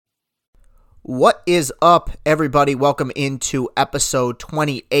What is up, everybody? Welcome into episode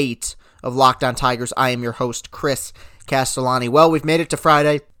 28 of Locked On Tigers. I am your host, Chris Castellani. Well, we've made it to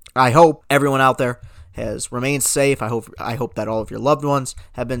Friday. I hope everyone out there has remained safe. I hope that all of your loved ones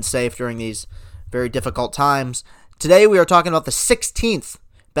have been safe during these very difficult times. Today, we are talking about the 16th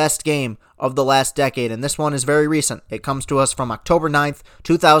best game of the last decade, and this one is very recent. It comes to us from October 9th,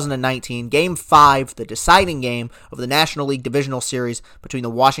 2019, Game 5, the deciding game of the National League Divisional Series between the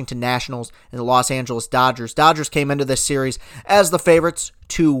Washington Nationals and the Los Angeles Dodgers. Dodgers came into this series as the favorites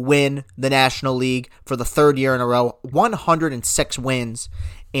to win the National League for the third year in a row, 106 wins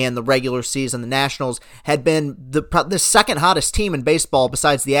in the regular season. The Nationals had been the second hottest team in baseball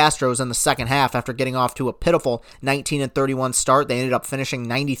besides the Astros in the second half after getting off to a pitiful 19-31 start. They ended up finishing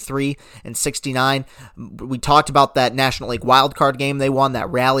 93-69. We talked about that National League wildcard game they won, that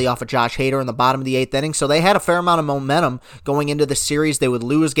rally off of Josh Hader in the bottom of the eighth inning. So they had a fair amount of momentum going into the series. They would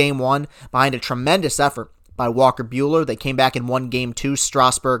lose game one behind a tremendous effort by Walker Buehler. They came back and won game two.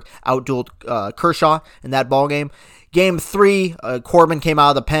 Strasburg outdueled Kershaw in that ball game. Game 3, Corbin came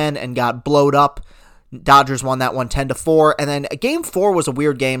out of the pen and got blowed up. Dodgers won that one 10-4. And then Game 4 was a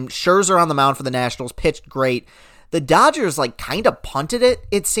weird game. Scherzer on the mound for the Nationals, pitched great. The Dodgers kind of punted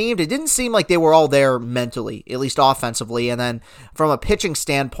it seemed. It didn't seem like they were all there mentally, at least offensively. And then from a pitching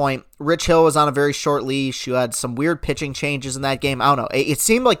standpoint, Rich Hill was on a very short leash. You had some weird pitching changes in that game. I don't know. It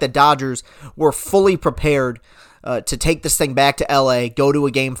seemed like the Dodgers were fully prepared to take this thing back to LA, go to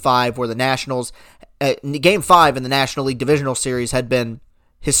a Game 5 where the Nationals... Game 5 in the National League Divisional Series had been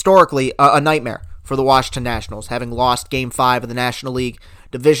historically a nightmare for the Washington Nationals, having lost Game 5 of the National League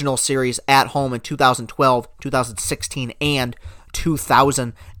Divisional Series at home in 2012, 2016, and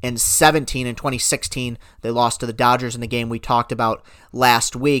 2017. In 2016, they lost to the Dodgers in the game we talked about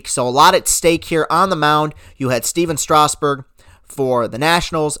last week. So a lot at stake here on the mound. You had Steven Strasburg for the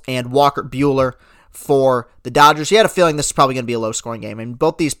Nationals and Walker Buehler for the Dodgers. You had a feeling this is probably going to be a low-scoring game. And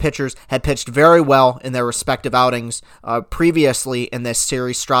both these pitchers had pitched very well in their respective outings previously in this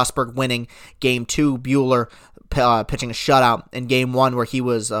series. Strasburg winning Game 2, Buehler pitching a shutout in Game 1 where he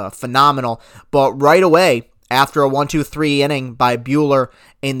was phenomenal. But right away, after a 1-2-3 inning by Buehler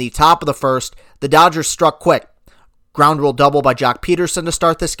in the top of the first, the Dodgers struck quick. Ground rule double by Jock Peterson to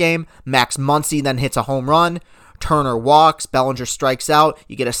start this game. Max Muncy then hits a home run. Turner walks, Bellinger strikes out,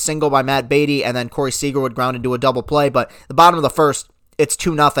 you get a single by Matt Beatty, and then Corey Seager would ground into a double play, but the bottom of the first, it's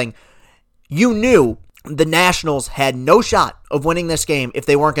 2-0. You knew the Nationals had no shot of winning this game if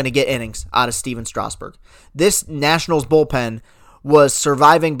they weren't going to get innings out of Steven Strasburg. This Nationals bullpen was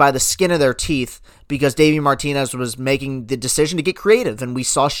surviving by the skin of their teeth because Davey Martinez was making the decision to get creative, and we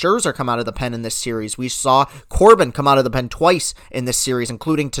saw Scherzer come out of the pen in this series. We saw Corbin come out of the pen twice in this series,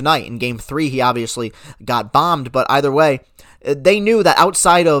 including tonight. In Game 3, he obviously got bombed, but either way, they knew that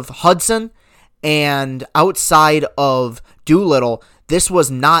outside of Hudson and outside of Doolittle, this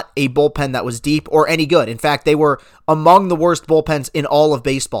was not a bullpen that was deep or any good. In fact, they were among the worst bullpens in all of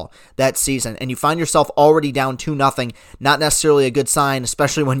baseball that season. And you find yourself already down 2-0, not necessarily a good sign,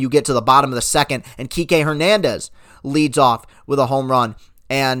 especially when you get to the bottom of the second and Kike Hernandez leads off with a home run.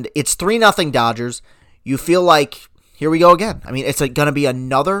 And it's 3-0 Dodgers. You feel like, here we go again. I mean, it's going to be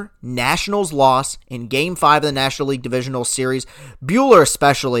another Nationals loss in Game 5 of the National League Divisional Series. Buehler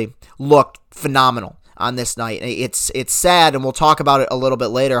especially looked phenomenal on this night. It's sad, and we'll talk about it a little bit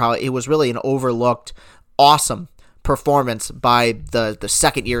later, how it was really an overlooked, awesome performance by the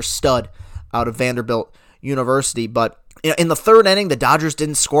second-year stud out of Vanderbilt University. But in the third inning, the Dodgers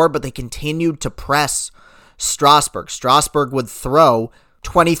didn't score, but they continued to press Strasburg. Strasburg would throw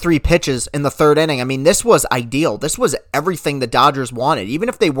 23 pitches in the third inning. I mean, this was ideal. This was everything the Dodgers wanted. Even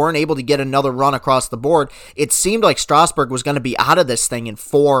if they weren't able to get another run across the board, it seemed like Strasburg was going to be out of this thing in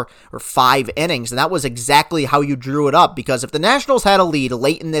 4 or 5 innings, and that was exactly how you drew it up, because if the Nationals had a lead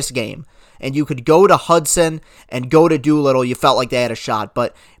late in this game, and you could go to Hudson and go to Doolittle, you felt like they had a shot.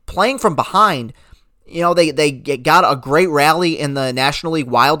 But playing from behind, they got a great rally in the National League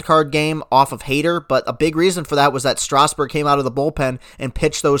wildcard game off of Hader, but a big reason for that was that Strasburg came out of the bullpen and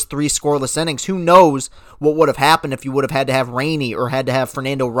pitched those 3 scoreless innings. Who knows what would have happened if you would have had to have Rainey or had to have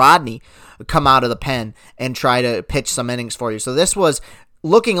Fernando Rodney come out of the pen and try to pitch some innings for you. So this was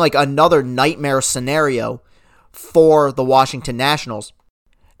looking like another nightmare scenario for the Washington Nationals.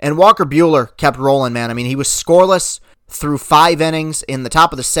 And Walker Buehler kept rolling, man. I mean, he was scoreless through 5 innings. In the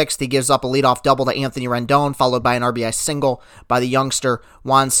top of the 6th, he gives up a leadoff double to Anthony Rendon, followed by an RBI single by the youngster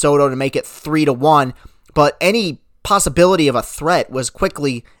Juan Soto to make it 3-1. But any possibility of a threat was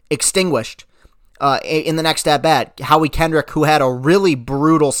quickly extinguished in the next at-bat. Howie Kendrick, who had a really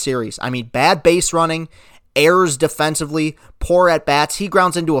brutal series. I mean, bad base running errors defensively, poor at-bats. He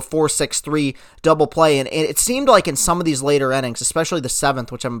grounds into a 4-6-3 double play, and it seemed like in some of these later innings, especially the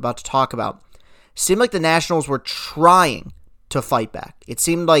 7th, which I'm about to talk about, it seemed like the Nationals were trying to fight back. It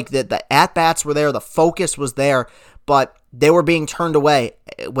seemed like that the at-bats were there, the focus was there, but they were being turned away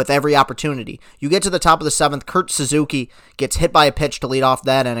with every opportunity. You get to the top of the 7th, Kurt Suzuki gets hit by a pitch to lead off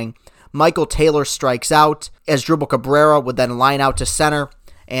that inning. Michael Taylor strikes out, as Asdrubal Cabrera would then line out to center,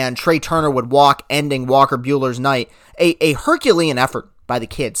 and Trey Turner would walk, ending Walker Buehler's night. A Herculean effort by the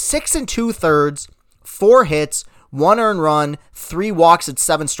kids. 6 2/3, 4 hits, 1 earned run, 3 walks, and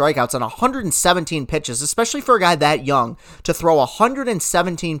 7 strikeouts on 117 pitches, especially for a guy that young to throw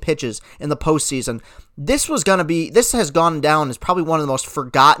 117 pitches in the postseason. This has gone down as probably one of the most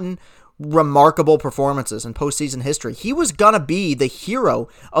forgotten, remarkable performances in postseason history. He was going to be the hero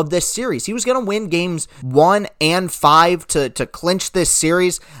of this series. He was going to win games 1 and 5 to clinch this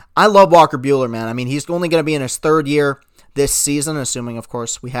series. I love Walker Buehler, man. I mean, he's only going to be in his 3rd year this season, assuming, of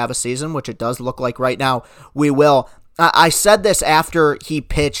course, we have a season, which it does look like right now we will. I said this after he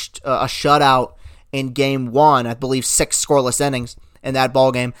pitched a shutout in Game 1, I believe 6 scoreless innings in that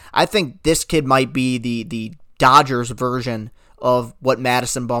ball game. I think this kid might be the Dodgers version of what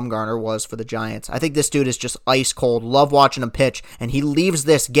Madison Bumgarner was for the Giants. I think this dude is just ice cold. Love watching him pitch, and he leaves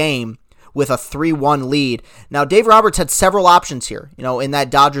this game with a 3-1 lead. Now, Dave Roberts had several options here, in that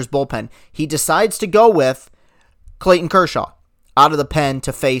Dodgers bullpen. He decides to go with Clayton Kershaw out of the pen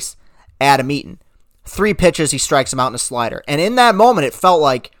to face Adam Eaton. 3 pitches, he strikes him out in a slider. And in that moment, it felt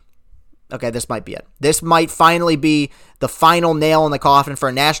like, okay, this might be it. This might finally be the final nail in the coffin for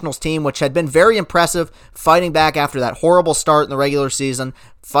a Nationals team, which had been very impressive, fighting back after that horrible start in the regular season,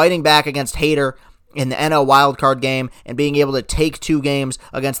 fighting back against Hader in the NL wildcard game, and being able to take 2 games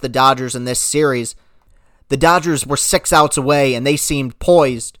against the Dodgers in this series. The Dodgers were 6 outs away, and they seemed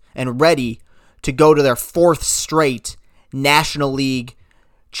poised and ready to go to their 4th straight National League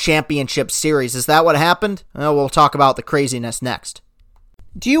Championship Series. Is that what happened? We'll talk about the craziness next.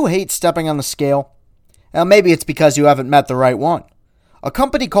 Do you hate stepping on the scale? Well, maybe it's because you haven't met the right one. A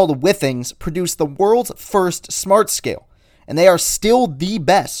company called Withings produced the world's first smart scale, and they are still the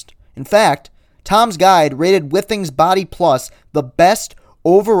best. In fact, Tom's Guide rated Withings Body Plus the best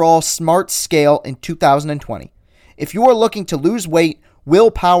overall smart scale in 2020. If you are looking to lose weight,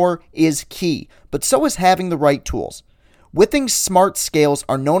 willpower is key, but so is having the right tools. Withings smart scales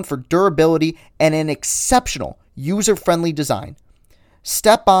are known for durability and an exceptional user-friendly design.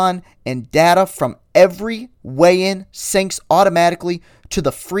 Step on and data from every weigh-in syncs automatically to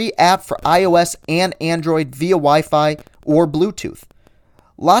the free app for iOS and Android via Wi-Fi or Bluetooth.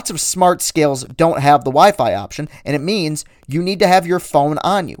 Lots of smart scales don't have the Wi-Fi option, and it means you need to have your phone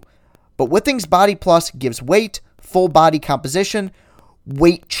on you. But Withings Body Plus gives weight, full body composition,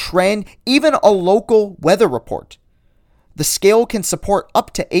 weight trend, even a local weather report. The scale can support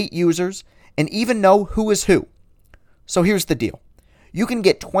up to 8 users and even know who is who. So here's the deal. You can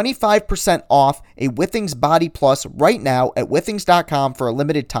get 25% off a Withings Body Plus right now at Withings.com for a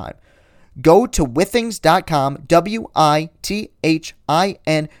limited time. Go to Withings.com,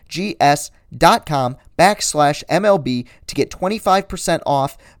 WITHINGS.com/MLB to get 25%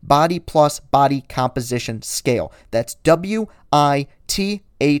 off Body Plus Body Composition Scale. That's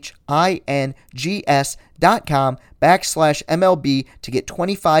WITHINGS.com/MLB to get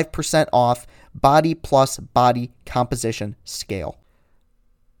 25% off Body Plus Body Composition Scale.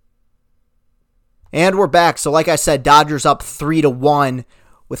 And we're back. So like I said, Dodgers up 3-1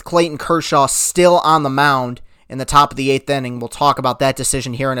 with Clayton Kershaw still on the mound in the top of the 8th inning. We'll talk about that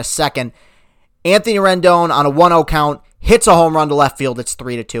decision here in a second. Anthony Rendon on a 1-0 count hits a home run to left field. It's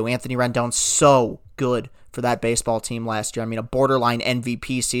 3-2. Anthony Rendon so good for that baseball team last year. I mean, a borderline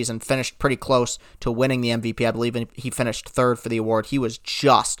MVP season, finished pretty close to winning the MVP. I believe he finished 3rd for the award. He was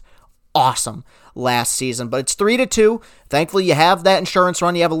just awesome last season. But it's 3-2. Thankfully, you have that insurance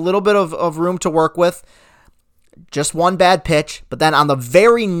run. You have a little bit of room to work with. Just one bad pitch. But then on the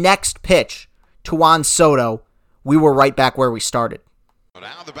very next pitch to Juan Soto, we were right back where we started.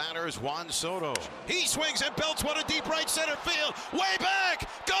 Now the batter is Juan Soto. He swings and belts one to deep right center field. Way back.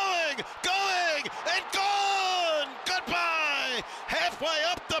 Going, and gone. Goodbye. Halfway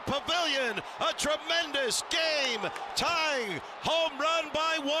up the pavilion. A tremendous game. Tying home run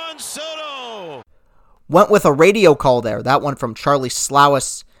by Juan Soto. Went with a radio call there. That one from Charlie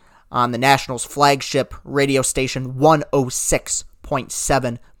Slowis on the Nationals flagship radio station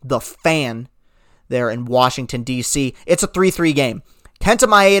 106.7 The Fan there in Washington, D.C. It's a 3-3 game. Kenta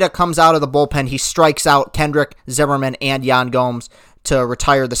Maeda comes out of the bullpen. He strikes out Kendrick Zimmerman and Yan Gomes to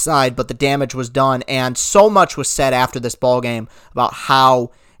retire the side, but the damage was done, and so much was said after this ballgame about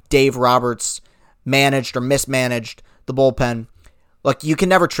how Dave Roberts managed or mismanaged the bullpen. Look, you can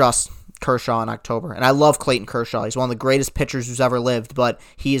never trust Kershaw in October, and I love Clayton Kershaw. He's one of the greatest pitchers who's ever lived, but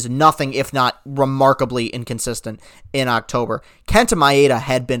he is nothing if not remarkably inconsistent in October. Kenta Maeda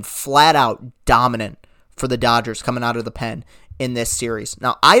had been flat out dominant for the Dodgers coming out of the pen in this series.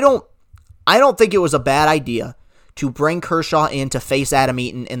 Now, I don't think it was a bad idea to bring Kershaw in to face Adam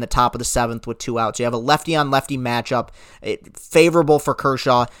Eaton in the top of the 7th with 2 outs. You have a lefty-on-lefty matchup, favorable for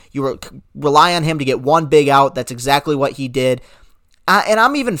Kershaw. You rely on him to get one big out. That's exactly what he did. And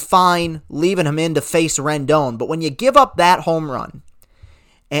I'm even fine leaving him in to face Rendon, but when you give up that home run,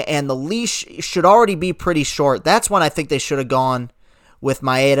 and the leash should already be pretty short, that's when I think they should have gone with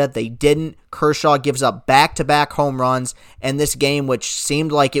Maeda. They didn't. Kershaw gives up back-to-back home runs, and this game, which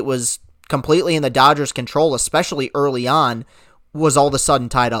seemed like it was completely in the Dodgers' control, especially early on, was all of a sudden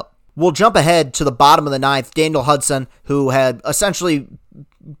tied up. We'll jump ahead to the bottom of the 9th. Daniel Hudson, who had essentially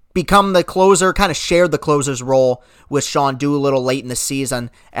become the closer, kind of shared the closer's role with Sean Doolittle late in the season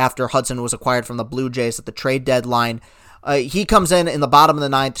after Hudson was acquired from the Blue Jays at the trade deadline. He comes in the bottom of the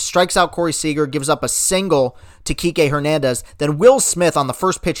 9th, strikes out Corey Seager, gives up a single to Kike Hernandez. Then Will Smith, on the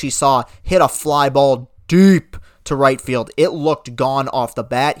first pitch he saw, hit a fly ball deep to right field. It looked gone off the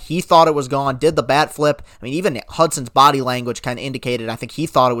bat. He thought it was gone, did the bat flip. I mean, even Hudson's body language kind of indicated, I think he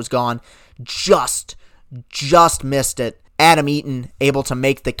thought it was gone. Just missed it. Adam Eaton able to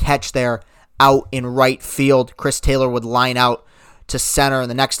make the catch there out in right field. Chris Taylor would line out to center in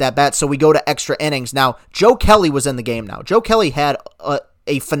the next at-bat. So we go to extra innings. Now, Joe Kelly was in the game now. Joe Kelly had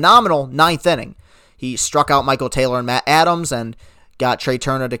a phenomenal 9th inning. He struck out Michael Taylor and Matt Adams and got Trey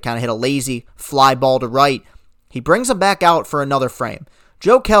Turner to kind of hit a lazy fly ball to right. He brings him back out for another frame.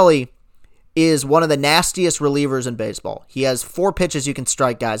 Joe Kelly is one of the nastiest relievers in baseball. He has 4 pitches you can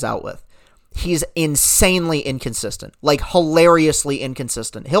strike guys out with. He's insanely inconsistent, like hilariously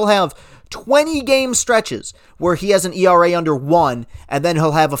inconsistent. He'll have 20-game stretches where he has an ERA under 1, and then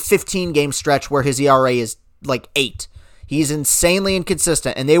he'll have a 15-game stretch where his ERA is like 8. He's insanely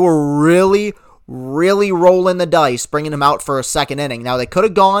inconsistent, and they were really rolling the dice, bringing him out for a second inning. Now, they could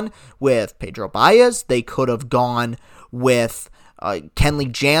have gone with Pedro Baez. They could have gone with Kenley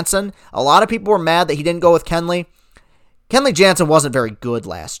Jansen. A lot of people were mad that he didn't go with Kenley. Kenley Jansen wasn't very good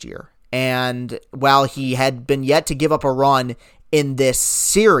last year. And while he had been yet to give up a run in this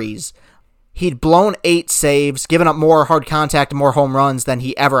series, he'd blown 8 saves, given up more hard contact and more home runs than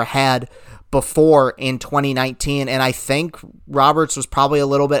he ever had before in 2019. And I think Roberts was probably a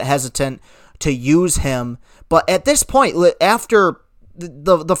little bit hesitant to use him. But at this point, after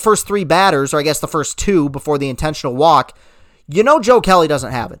the first 3 batters, or I guess the first 2 before the intentional walk, you know Joe Kelly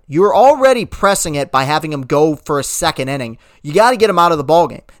doesn't have it. You're already pressing it by having him go for a second inning. You got to get him out of the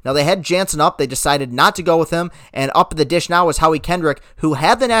ballgame. Now, they had Jansen up. They decided not to go with him. And up the dish now is Howie Kendrick, who,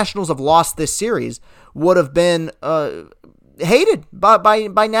 had the Nationals have lost this series, would have been hated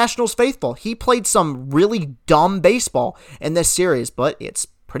by Nationals faithful. He played some really dumb baseball in this series, but it's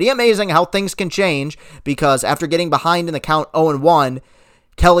pretty amazing how things can change, because after getting behind in the count 0-1,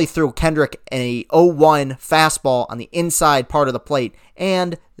 Kelly threw Kendrick a 0-1 fastball on the inside part of the plate,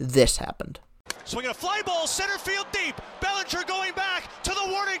 and this happened. Swinging a fly ball, center field deep. Bellinger going back to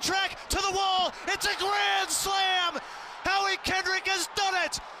the warning track, to the wall. It's a grand slam. Howie Kendrick has done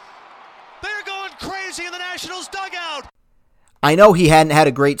it. They're going crazy in the Nationals dugout. I know he hadn't had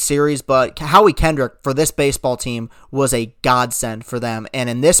a great series, but Howie Kendrick for this baseball team was a godsend for them.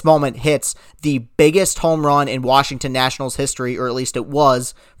 And in this moment hits the biggest home run in Washington Nationals history, or at least it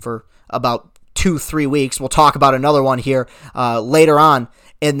was for about 2-3 weeks. We'll talk about another one here later on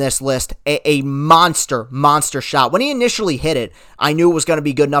in this list. A monster shot. When he initially hit it, I knew it was going to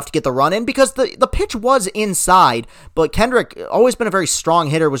be good enough to get the run in, because the pitch was inside, but Kendrick, always been a very strong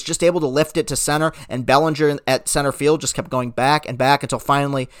hitter, was just able to lift it to center, and Bellinger at center field just kept going back and back until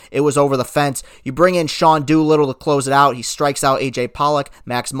finally it was over the fence. You bring in Sean Doolittle to close it out. He strikes out A.J. Pollock.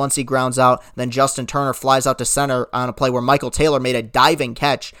 Max Muncy grounds out. Then Justin Turner flies out to center on a play where Michael Taylor made a diving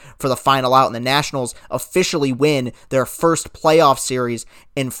catch for the final out, and the Nationals officially win their first playoff series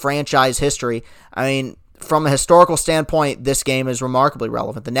in franchise history. I mean, from a historical standpoint, this game is remarkably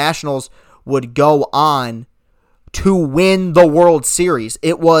relevant. The Nationals would go on to win the World Series.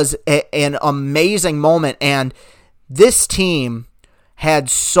 It was an amazing moment, and this team had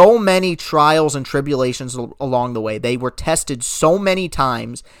so many trials and tribulations along the way. They were tested so many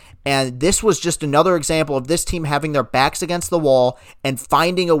times, and this was just another example of this team having their backs against the wall and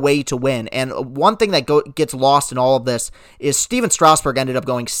finding a way to win. And one thing that gets lost in all of this is Steven Strasburg ended up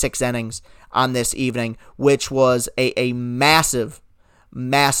going 6 innings on this evening, which was a massive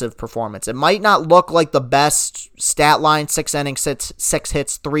massive performance. It might not look like the best stat line, 6 innings, 6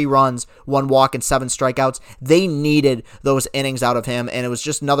 hits, 3 runs, 1 walk, and 7 strikeouts. They needed those innings out of him, and it was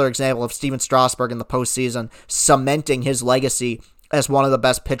just another example of Stephen Strasburg in the postseason cementing his legacy as one of the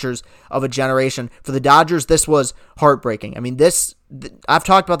best pitchers of a generation. For the Dodgers, this was heartbreaking. I mean, I've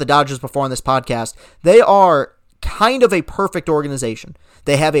talked about the Dodgers before on this podcast. They are kind of a perfect organization.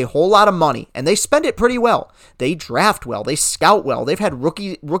 They have a whole lot of money, and they spend it pretty well. They draft well. They scout well. They've had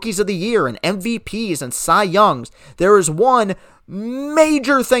rookies of the year and MVPs and Cy Youngs. There is one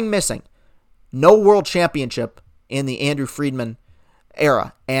major thing missing. No world championship in the Andrew Friedman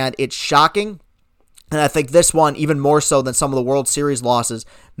era, and it's shocking. And I think this one, even more so than some of the World Series losses,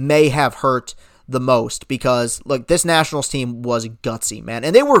 may have hurt the most because, look, this Nationals team was gutsy, man,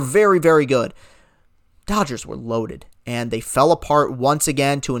 and they were very, very good. Dodgers were loaded, and they fell apart once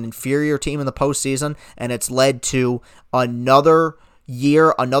again to an inferior team in the postseason, and it's led to another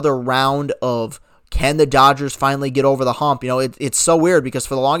year, another round of can the Dodgers finally get over the hump? You know, it's so weird because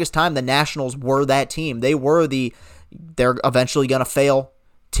for the longest time, the Nationals were that team. They're eventually going to fail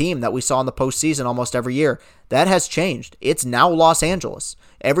team that we saw in the postseason almost every year. That has changed. It's now Los Angeles.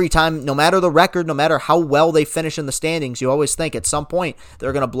 Every time, no matter the record, no matter how well they finish in the standings, you always think at some point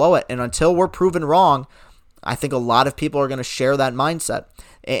they're going to blow it. And until we're proven wrong, I think a lot of people are going to share that mindset.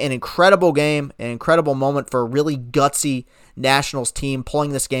 An incredible game, an incredible moment for a really gutsy Nationals team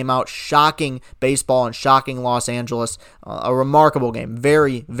pulling this game out, shocking baseball and shocking Los Angeles. A remarkable game.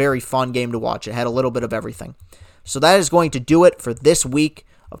 Very, very fun game to watch. It had a little bit of everything. So that is going to do it for this week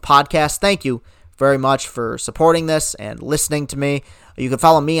of podcast. Thank you very much for supporting this and listening to me. You can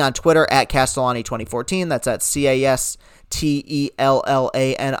follow me on Twitter at Castellani2014. That's at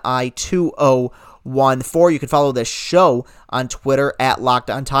CASTELLANI2014. You can follow this show on Twitter at Locked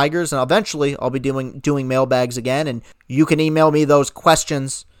On Tigers, and eventually I'll be doing mailbags again, and you can email me those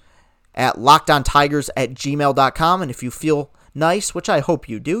questions at lockedontigers@gmail.com, and if you feel nice, which I hope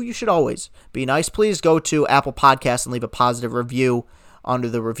you do, you should always be nice, please go to Apple Podcasts and leave a positive review under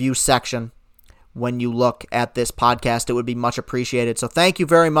the review section. When you look at this podcast, it would be much appreciated. So thank you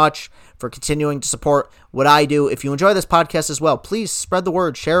very much for continuing to support what I do. If you enjoy this podcast as well, please spread the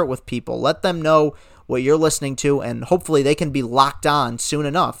word, share it with people, let them know what you're listening to, and hopefully they can be locked on soon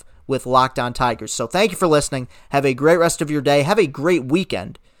enough with Locked On Tigers. So thank you for listening. Have a great rest of your day. Have a great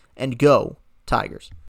weekend, and go Tigers.